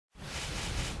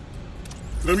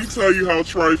Let me tell you how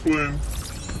trifling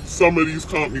some of these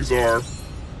companies are.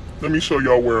 Let me show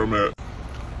y'all where I'm at.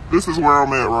 This is where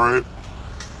I'm at, right?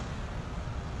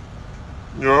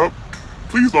 Yup.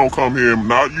 Please don't come here. I'm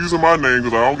not using my name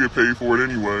because I don't get paid for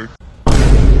it anyway.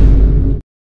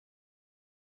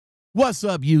 What's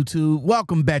up, YouTube?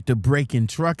 Welcome back to Breaking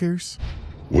Truckers.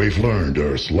 We've learned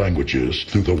Earth's languages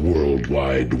through the World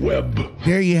Wide Web.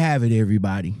 There you have it,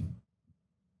 everybody.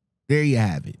 There you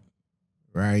have it,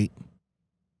 right?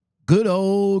 Good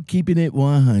old keeping it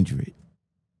 100.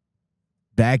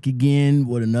 Back again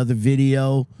with another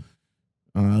video.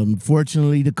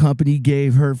 Unfortunately, the company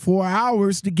gave her 4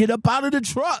 hours to get up out of the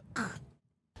truck.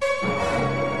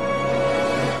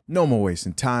 No more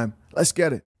wasting time. Let's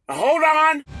get it. Hold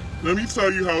on. Let me tell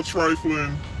you how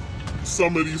trifling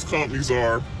some of these companies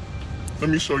are. Let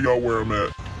me show y'all where I'm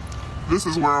at. This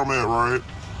is where I'm at, right?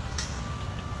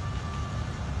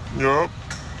 Yup.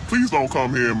 Please don't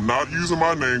come here. I'm not using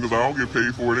my name because I don't get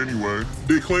paid for it anyway.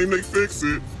 They claim they fix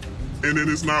it, and then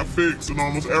it's not fixed. And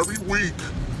almost every week,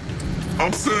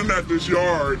 I'm sitting at this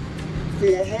yard for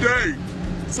a whole day,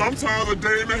 sometimes a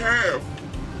day and a half.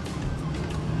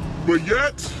 But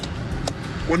yet,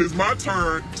 when it's my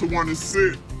turn to want to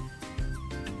sit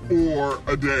for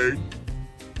a day,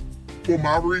 for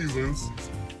my reasons,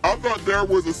 I thought there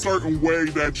was a certain way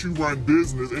that you run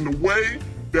business, and the way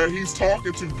that he's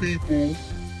talking to people,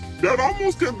 that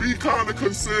almost can be kind of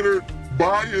considered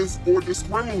biased or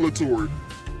discriminatory.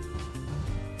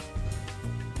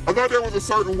 I thought there was a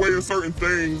certain way and certain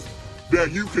things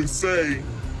that you can say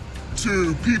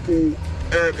to people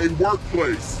at a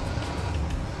workplace.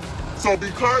 So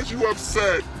because you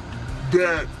upset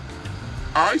that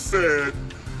I said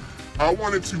I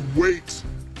wanted to wait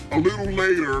a little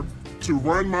later to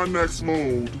run my next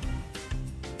load,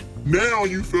 now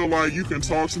you feel like you can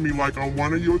talk to me like I'm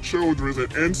one of your children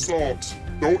and insult,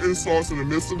 throw insults in the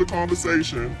midst of the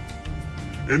conversation.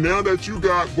 And now that you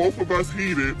got both of us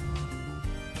heated,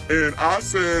 and I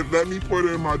said, let me put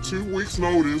in my 2 weeks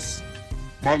notice,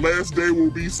 my last day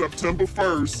will be September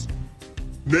 1st.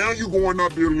 Now you're going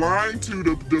up there lying to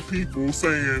the people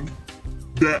saying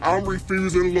that I'm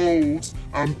refusing loads,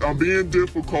 I'm being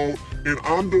difficult, and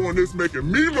I'm doing this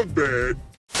making me look bad.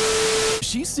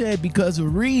 She said because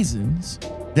of reasons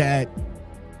that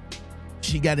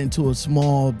she got into a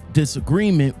small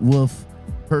disagreement with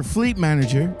her fleet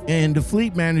manager, and the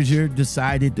fleet manager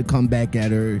decided to come back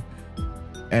at her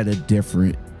at a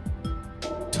different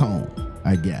tone,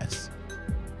 I guess.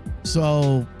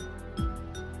 So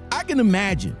I can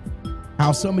imagine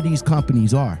how some of these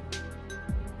companies are.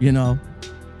 You know,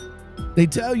 they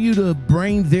tell you to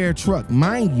bring their truck.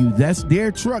 Mind you, that's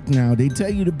their truck now. They tell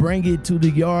you to bring it to the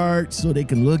yard so they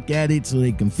can look at it, so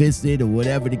they can fix it or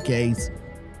whatever the case.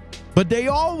 But they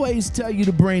always tell you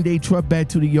to bring their truck back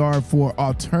to the yard for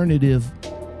alternative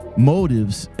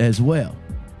motives as well.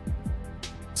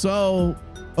 So,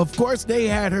 of course, they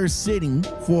had her sitting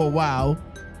for a while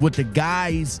with the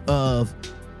guise of,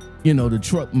 you know, the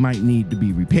truck might need to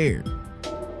be repaired.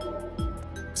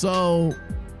 So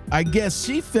I guess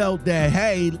she felt that,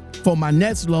 hey, for my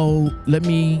next load, let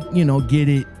me, you know, get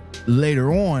it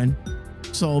later on.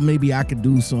 So maybe I could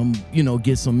do some, you know,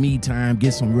 get some me time,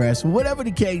 get some rest, or whatever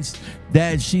the case,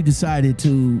 that she decided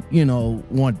to, you know,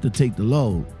 want to take the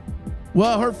load.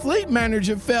 Well, her fleet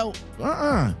manager felt,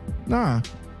 nah,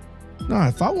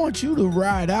 if I want you to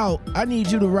ride out, I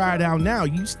need you to ride out now.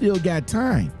 You still got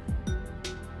time.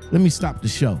 Let me stop the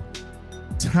show.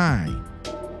 Time,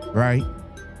 right?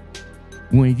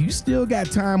 When you still got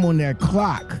time on that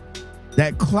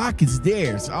clock is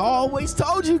there. So I always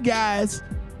told you guys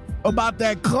about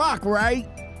that clock, right?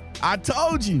 I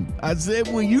told you. I said,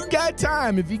 when you got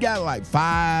time, if you got like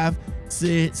 5,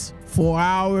 6, 4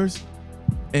 hours,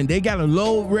 and they got a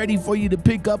load ready for you to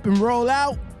pick up and roll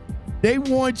out, they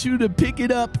want you to pick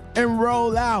it up and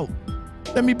roll out.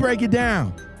 Let me break it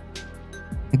down.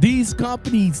 These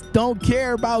companies don't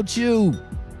care about you.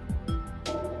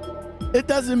 It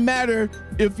doesn't matter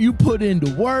if you put in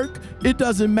the work. It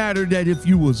doesn't matter that if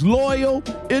you was loyal.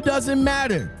 It doesn't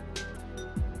matter.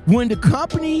 When the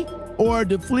company or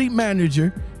the fleet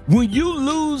manager, when you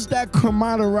lose that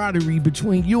camaraderie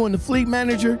between you and the fleet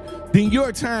manager, then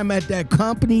your time at that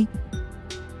company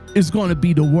is going to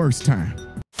be the worst time.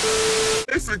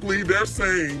 Basically, they're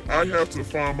saying I have to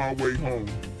find my way home.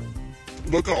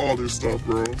 Look at all this stuff,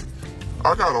 bro.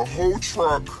 I got a whole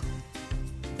truck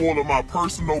full of my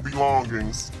personal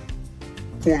belongings.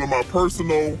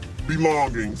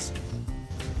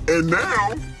 And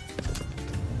now,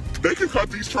 they can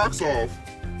cut these trucks off.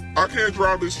 I can't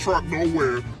drive this truck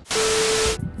nowhere.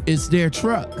 It's their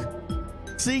truck.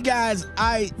 See, guys,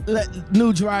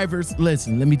 new drivers,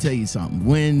 listen, let me tell you something.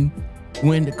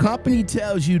 When the company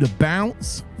tells you to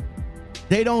bounce,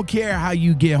 they don't care how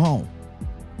you get home.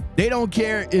 They don't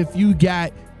care if you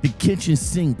got the kitchen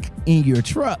sink in your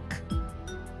truck.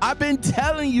 I've been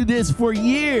telling you this for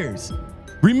years.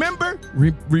 Remember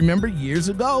years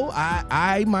ago,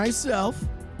 I myself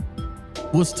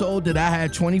was told that I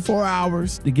had 24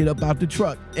 hours to get up out the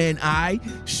truck. And I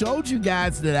showed you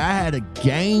guys that I had a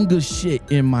gang of shit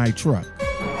in my truck.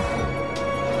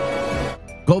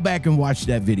 Go back and watch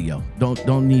that video.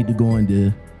 Don't need to go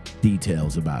into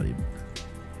details about it.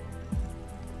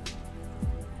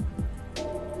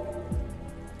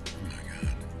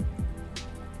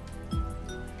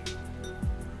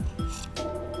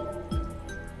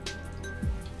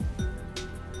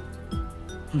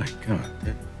 My God,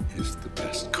 that is the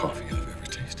best coffee I've ever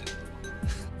tasted.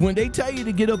 When they tell you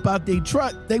to get up out their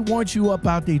truck, they want you up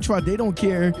out their truck. They don't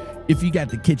care if you got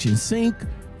the kitchen sink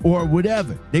or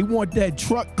whatever. They want that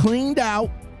truck cleaned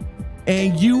out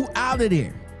and you out of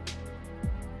there.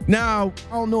 Now,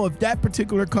 I don't know if that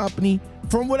particular company,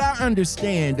 from what I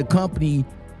understand, the company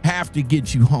have to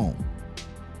get you home.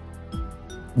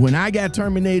 When I got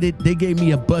terminated, they gave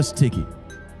me a bus ticket.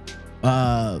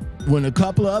 When a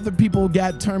couple of other people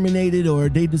got terminated or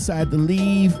they decided to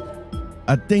leave,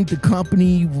 I think the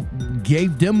company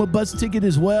gave them a bus ticket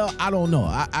as well. I don't know.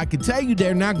 I can tell you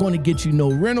they're not going to get you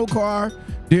no rental car.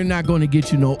 They're not going to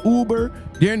get you no Uber.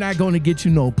 They're not going to get you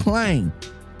no plane.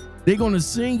 They're going to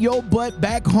send your butt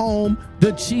back home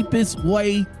the cheapest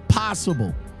way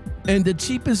possible. And the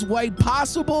cheapest way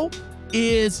possible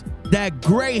is that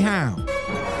Greyhound.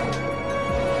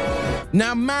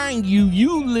 Now, mind you,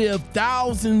 you live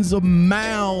thousands of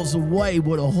miles away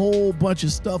with a whole bunch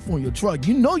of stuff on your truck.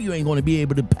 You know you ain't going to be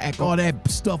able to pack all that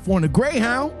stuff on a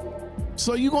Greyhound.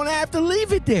 So you're going to have to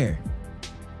leave it there.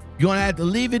 You're going to have to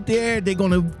leave it there. They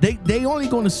only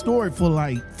going to store it for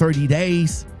like 30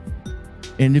 days.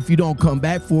 And if you don't come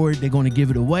back for it, they're going to give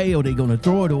it away or they're going to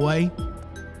throw it away.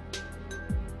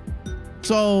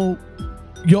 So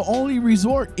your only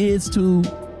resort is to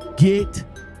get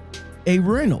a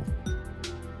rental.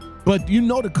 But you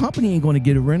know the company ain't going to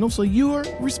get a rental, so you're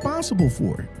responsible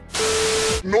for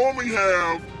it. Normally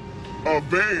have a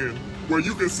van where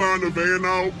you can sign the van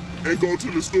out and go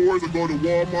to the stores or go to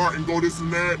Walmart and go this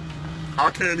and that. I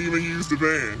can't even use the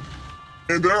van.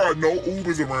 And there are no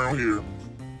Ubers around here.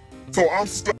 So I'm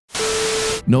stuck.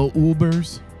 No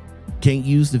Ubers, can't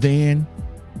use the van.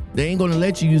 They ain't going to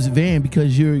let you use the van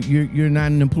because you're not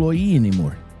an employee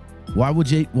anymore. Why would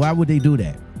they do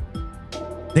that?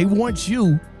 They want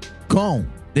you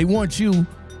gone. They want you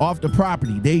off the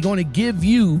property. They're going to give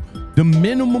you the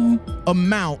minimum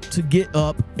amount to get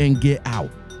up and get out.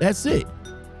 That's it.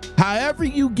 However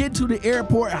you get to the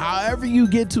airport, however you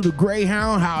get to the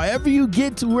Greyhound, however you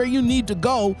get to where you need to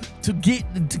go to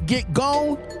get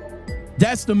gone,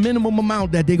 that's the minimum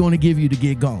amount that they're going to give you to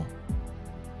get gone.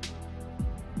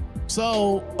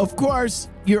 So, of course,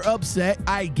 you're upset.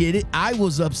 I get it. I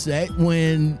was upset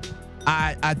when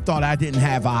I thought I didn't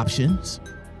have options.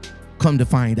 Come to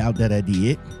find out that I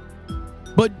did.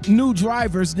 But new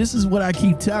drivers, this is what I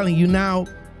keep telling you. Now,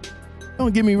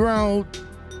 don't get me wrong,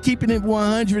 keeping it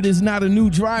 100 is not a new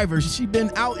driver. She's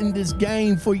been out in this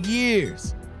game for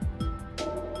years.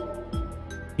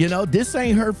 You know, this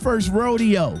ain't her first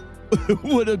rodeo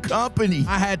with a company.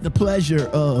 I had the pleasure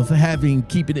of having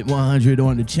Keeping It 100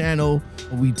 on the channel.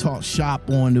 We talk shop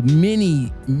on the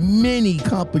many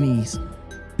companies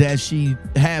that she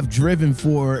have driven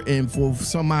for and for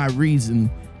some odd reason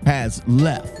has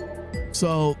left.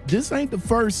 So this ain't the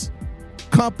first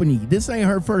company. This ain't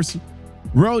her first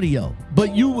rodeo.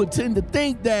 But you would tend to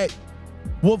think that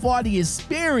with all the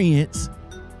experience,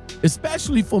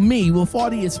 especially for me, with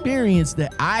all the experience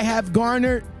that I have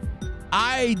garnered,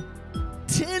 I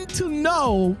tend to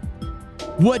know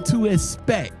what to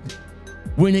expect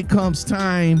when it comes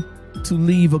time to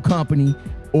leave a company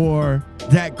or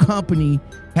that company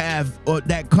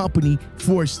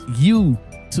forced you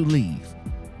to leave.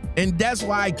 And that's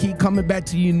why I keep coming back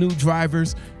to you new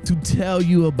drivers to tell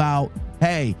you about,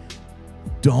 hey,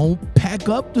 don't pack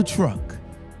up the truck.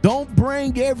 Don't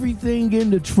bring everything in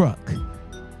the truck.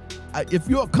 If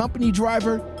you're a company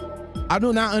driver, I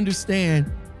do not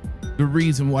understand the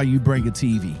reason why you bring a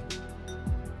TV,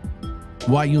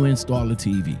 why you install a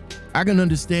TV. I can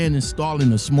understand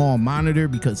installing a small monitor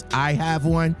because I have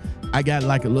one. I got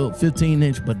like a little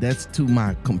 15-inch, but that's to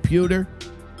my computer.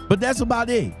 But that's about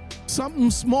it. Something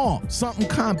small, something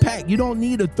compact. You don't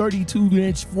need a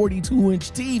 32-inch,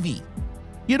 42-inch TV.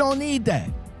 You don't need that.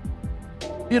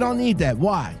 You don't need that.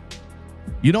 Why?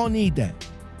 You don't need that.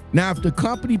 Now, if the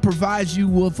company provides you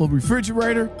with a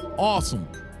refrigerator, awesome.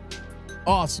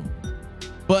 Awesome.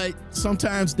 But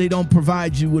sometimes they don't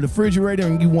provide you with a refrigerator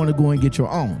and you want to go and get your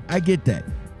own. I get that.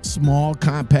 Small,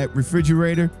 compact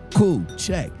refrigerator, cool,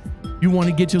 check. You want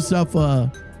to get yourself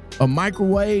a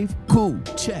microwave, cool,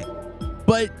 check.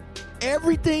 But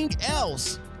everything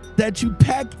else that you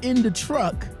pack in the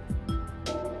truck,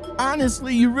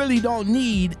 honestly, you really don't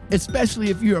need, especially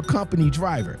if you're a company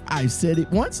driver. I said it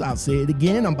once, I'll say it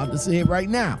again. I'm about to say it right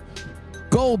now.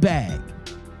 Go bag.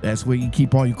 That's where you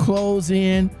keep all your clothes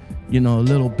in, you know, a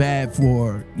little bag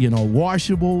for, you know,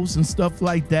 washables and stuff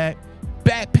like that.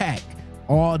 Backpack,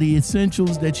 all the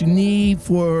essentials that you need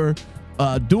for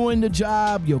doing the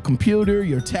job, your computer,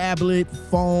 your tablet,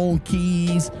 phone,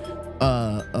 keys,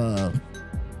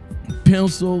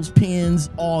 pencils, pens,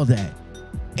 all that.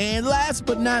 And last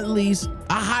but not least,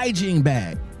 a hygiene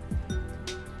bag.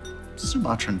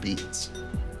 Sumatran beans.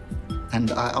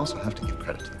 And I also have to give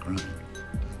credit to the grind.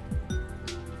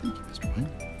 Thank you, Mr. Wayne.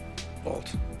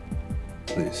 Walt.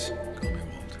 Please, call me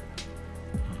Walt.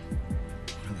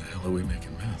 Why the hell are we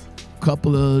making meth?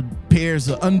 Couple of pairs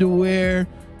of underwear,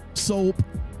 soap,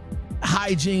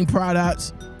 hygiene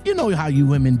products. You know how you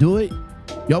women do it.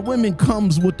 Your women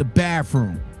comes with the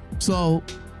bathroom. So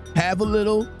have a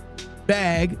little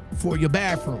bag for your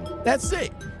bathroom. That's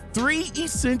it. 3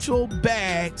 essential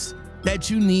bags that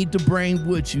you need to bring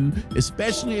with you,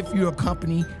 especially if you're a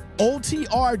company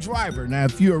OTR driver. Now,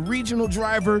 if you're a regional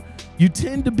driver, you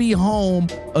tend to be home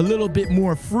a little bit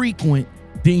more frequent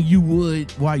than you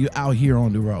would while you're out here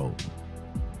on the road.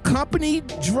 Company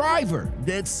driver,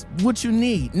 that's what you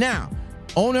need. Now,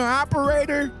 owner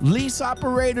operator, lease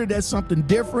operator, that's something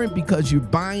different because you're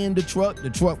buying the truck. The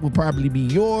truck will probably be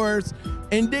yours.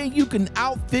 And then you can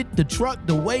outfit the truck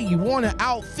the way you want to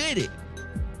outfit it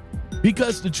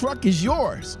because the truck is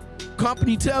yours.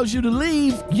 Company tells you to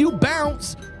leave, you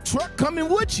bounce, truck coming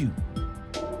with you.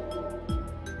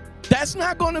 That's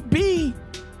not going to be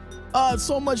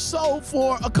so much so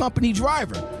for a company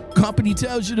driver. Company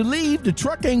tells you to leave, the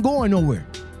truck ain't going nowhere.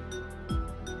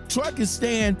 Truck is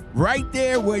staying right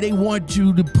there where they want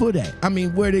you to put at. I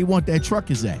mean, where they want that truck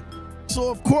is at. So,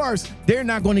 of course, they're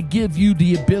not going to give you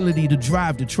the ability to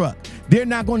drive the truck. They're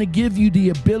not going to give you the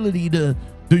ability to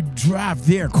drive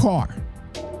their car.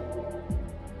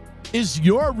 It's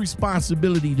your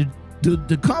responsibility.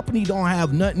 The company don't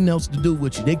have nothing else to do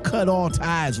with you. They cut all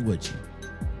ties with you.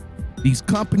 These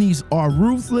companies are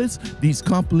ruthless. These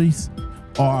companies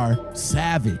are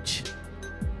savage.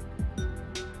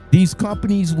 These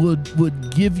companies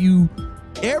would give you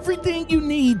everything you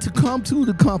need to come to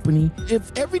the company.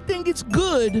 If everything is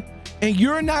good and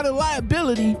you're not a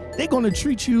liability, they're going to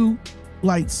treat you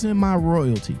like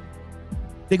semi-royalty.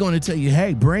 They're going to tell you,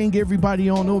 hey, bring everybody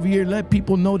on over here. Let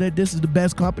people know that this is the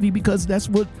best company because that's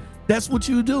what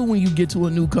you do when you get to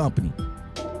a new company.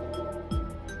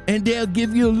 And they'll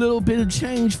give you a little bit of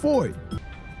change for it.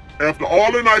 After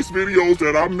all the nice videos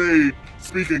that I made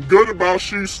speaking good about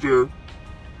Schuster,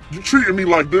 you treating me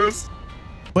like this?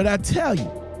 But I tell you,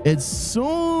 as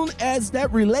soon as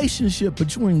that relationship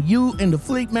between you and the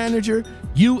fleet manager,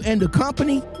 you and the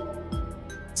company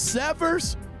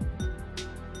severs,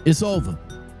 it's over.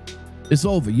 It's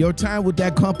over. Your time with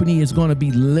that company is going to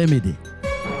be limited.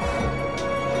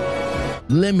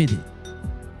 Limited.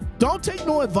 Don't take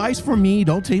no advice from me.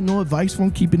 Don't take no advice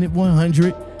from Keeping It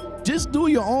 100. Just do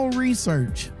your own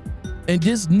research and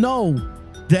just know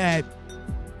that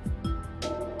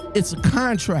it's a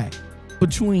contract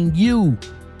between you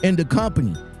and the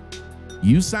company.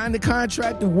 You signed the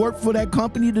contract to work for that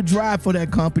company, to drive for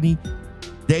that company.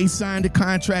 They signed the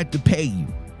contract to pay you.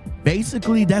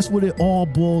 Basically, that's what it all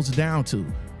boils down to.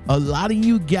 A lot of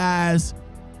you guys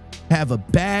have a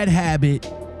bad habit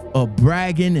of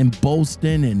bragging and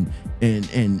boasting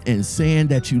and saying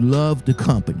that you love the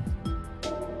company.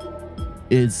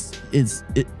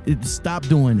 Stop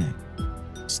doing that.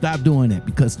 Stop doing that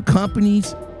because the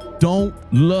companies don't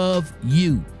love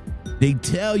you. They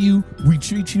tell you we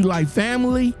treat you like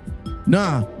family.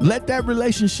 Nah, let that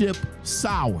relationship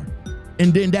sour.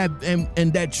 And then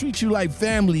that treat you like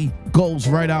family goes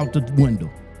right out the window.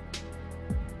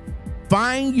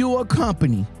 Find you a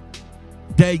company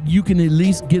that you can at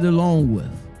least get along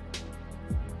with.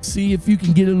 See if you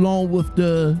can get along with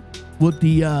the what do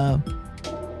you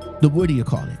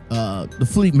call it? The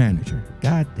fleet manager.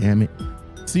 God damn it.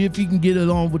 See if you can get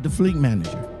along with the fleet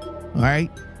manager. All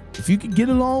right? If you can get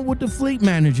along with the fleet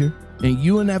manager and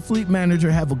you and that fleet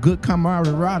manager have a good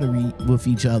camaraderie with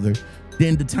each other,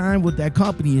 then the time with that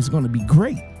company is going to be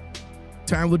great.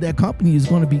 Time with that company is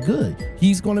going to be good.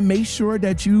 He's going to make sure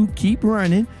that you keep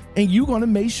running and you're going to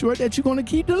make sure that you're going to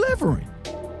keep delivering.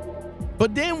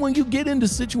 But then when you get into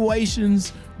situations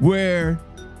where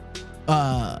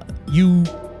you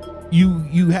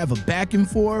have a back and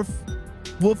forth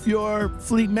with your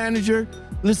fleet manager,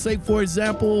 let's say, for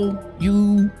example,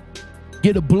 you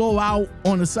get a blowout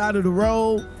on the side of the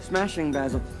road. Smashing,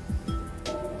 Basil.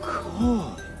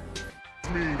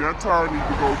 Me, that tire needs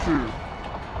to go too.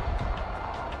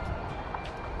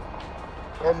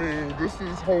 I mean, this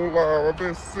is whole life. I've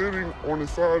been sitting on the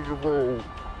side of the road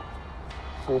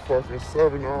for fucking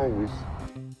 7 hours.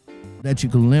 That you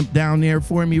can limp down there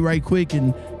for me right quick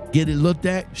and get it looked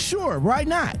at? Sure, why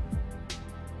not?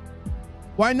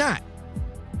 Why not?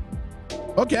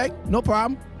 Okay, no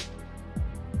problem.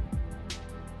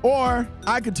 Or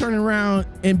I could turn around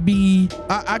and be,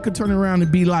 I could turn around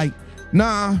and be like,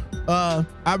 nah,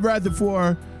 I'd rather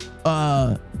for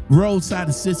roadside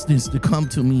assistance to come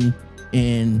to me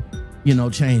and, you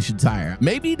know, change the tire.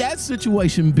 Maybe that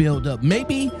situation build up.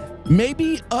 Maybe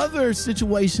other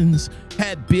situations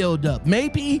had build up.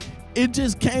 Maybe it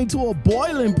just came to a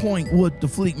boiling point with the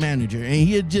fleet manager and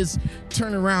he'd just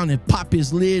turn around and pop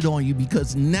his lid on you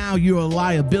because now you're a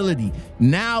liability.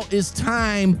 Now it's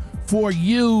time for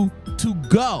you to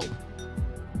go.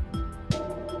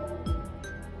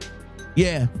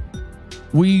 Yeah,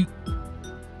 we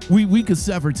could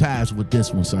sever ties with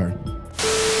this one, sir.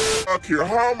 Up here,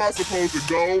 how am I supposed to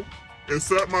go and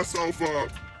set myself up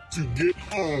to get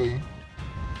home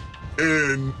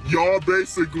and y'all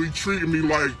basically treating me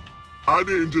like I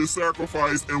didn't just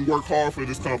sacrifice and work hard for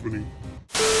this company?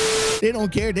 They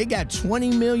don't care. They got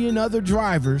 20 million other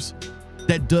drivers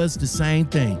that does the same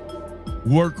thing.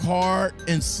 Work hard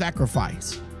and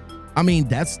sacrifice. I mean,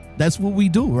 that's what we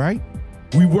do, right?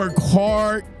 We work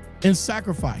hard and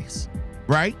sacrifice,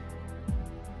 right?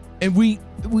 And we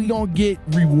don't get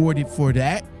rewarded for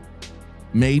that.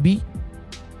 Maybe.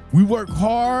 We work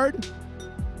hard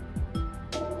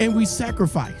and we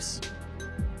sacrifice.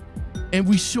 And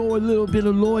we show a little bit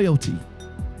of loyalty.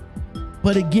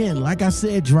 But again, like I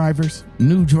said, drivers,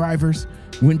 new drivers,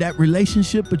 when that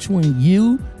relationship between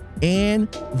you and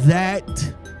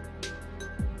that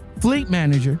fleet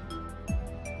manager,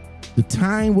 the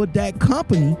time with that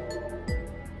company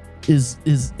is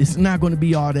not going to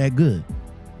be all that good.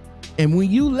 And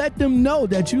when you let them know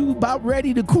that you about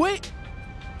ready to quit,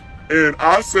 and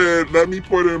I said, let me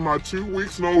put in my 2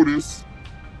 weeks notice.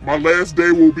 My last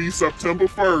day will be September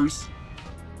 1st.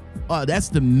 Oh, that's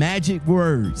the magic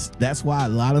words. That's why a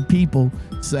lot of people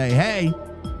say, hey,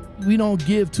 we don't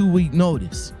give 2-week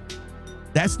notice.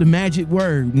 That's the magic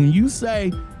word. When you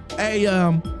say, hey,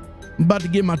 I'm about to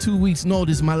get my 2 weeks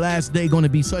notice, my last day gonna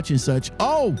be such and such.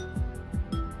 Oh,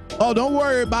 don't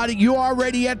worry about it. You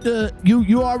already at the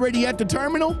you already at the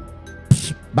terminal?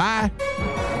 Psh, bye.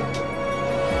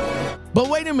 But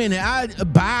wait a minute,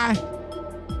 bye.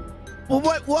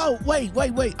 Well,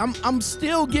 wait. I'm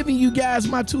still giving you guys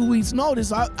my 2 weeks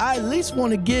notice. I at least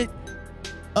want to get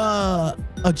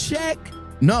a check.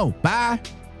 No, bye.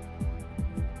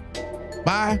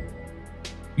 Bye.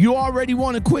 You already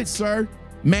want to quit, sir,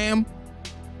 ma'am.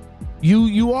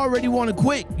 You already want to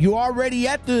quit. You already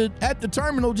at the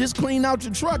terminal. Just clean out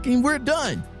your truck and we're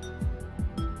done.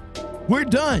 We're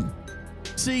done.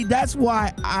 See, that's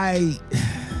why I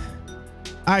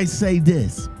say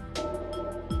this.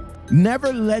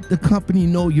 Never let the company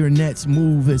know your next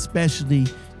move, especially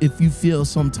if you feel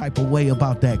some type of way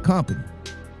about that company.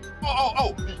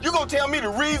 Oh, you gonna tell me the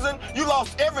reason you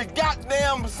lost every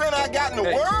goddamn cent I got in the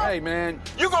world? Hey, man.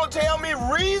 You gonna tell me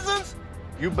reasons?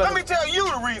 You better. Let me tell you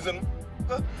the reason.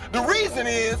 The reason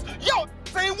is, yo,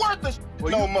 ain't worth the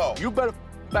no more. You better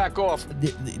back off.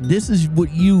 This is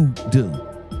what you do.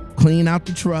 Clean out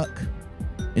the truck.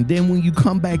 And then when you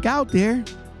come back out there,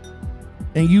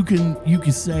 and you can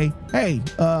say, hey,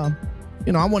 I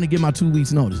want to get my 2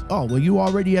 weeks notice. Oh, well, you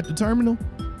already at the terminal?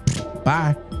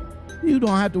 Bye. You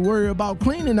don't have to worry about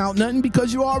cleaning out nothing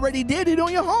because you already did it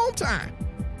on your home time.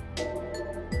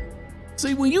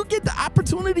 See, when you get the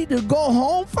opportunity to go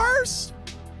home first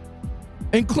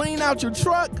and clean out your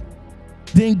truck,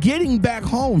 then getting back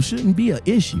home shouldn't be an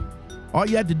issue. All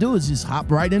you have to do is just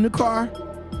hop right in the car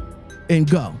and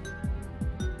go.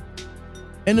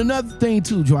 And another thing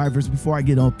too, drivers, before I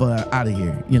get up out of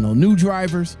here, new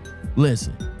drivers,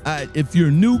 listen, if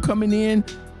you're new coming in,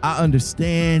 I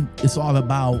understand it's all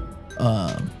about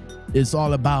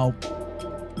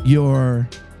your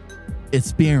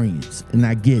experience, and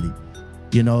I get it.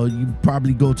 You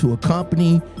probably go to a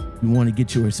company, you want to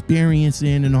get your experience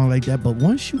in and all like that, but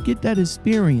once you get that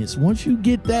experience, once you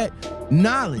get that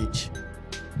knowledge,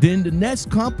 then the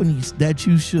next companies that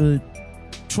you should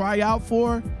try out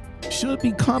for should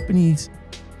be companies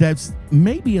that's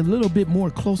maybe a little bit more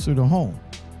closer to home.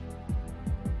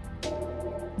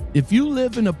 if you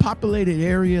live in a populated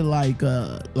area like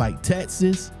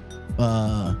Texas,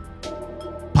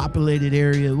 populated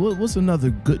area, what's another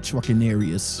good trucking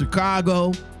area?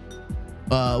 Chicago.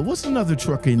 What's another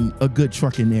a good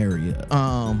trucking area?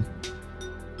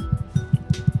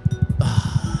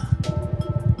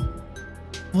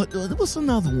 What's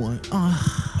another one?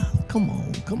 Come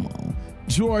on.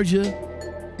 Georgia.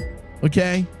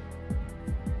 Okay.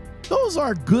 Those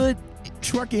are good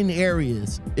trucking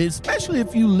areas, especially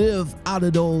if you live out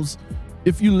of those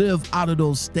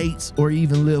states or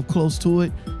even live close to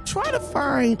it. Try to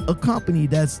find a company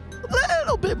that's a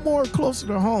little bit more closer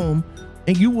to home,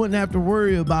 and you wouldn't have to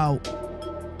worry about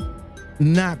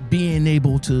not being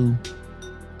able to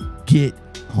get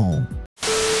home.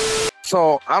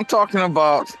 So I'm talking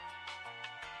about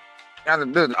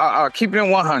keeping it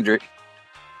 100.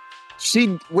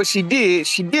 What she did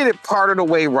it part of the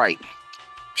way right.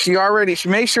 She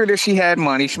made sure that she had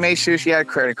money. She made sure she had a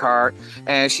credit card,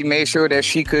 and she made sure that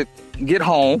she could get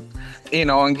home,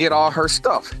 and get all her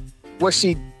stuff. What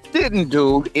she didn't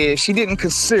do is she didn't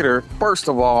consider, first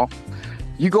of all,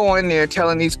 you go in there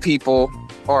telling these people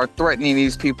or threatening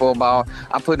these people about,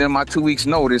 I put in my 2 weeks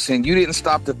notice, and you didn't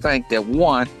stop to think that,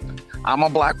 one, I'm a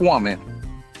black woman.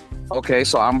 Okay,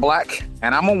 so I'm black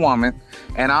and I'm a woman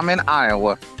and I'm in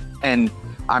Iowa and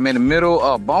I'm in the middle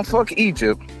of bumfuck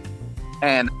Egypt,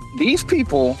 and these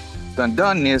people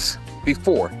done this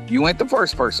before. You ain't the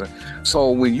first person.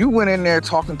 So when you went in there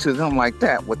talking to them like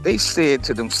that, what they said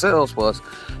to themselves was,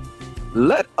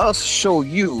 let us show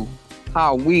you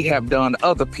how we have done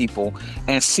other people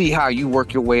and see how you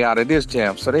work your way out of this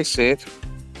jam. So they said,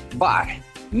 bye.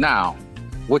 Now,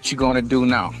 what you gonna do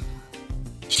now?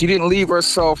 She didn't leave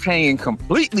herself hanging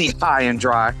completely high and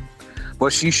dry,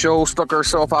 but she stuck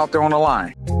herself out there on the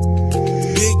line.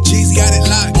 Big G's got it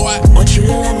locked, boy. Want you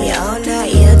to love me all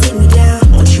night, yeah, take me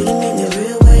down. Want you to make me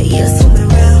real wet, yeah, swim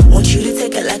around. Want you to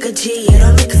take it like a G, yeah,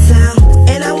 don't make a sound.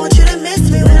 And I want you to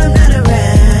miss me when I'm not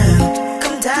around.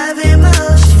 Come dive in my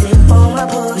ocean, sip on my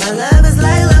potion. My love is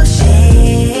like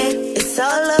lotion, it's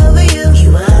all over you.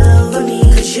 You all over me,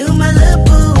 cause you my little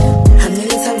boo. How many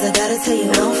times I gotta tell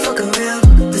you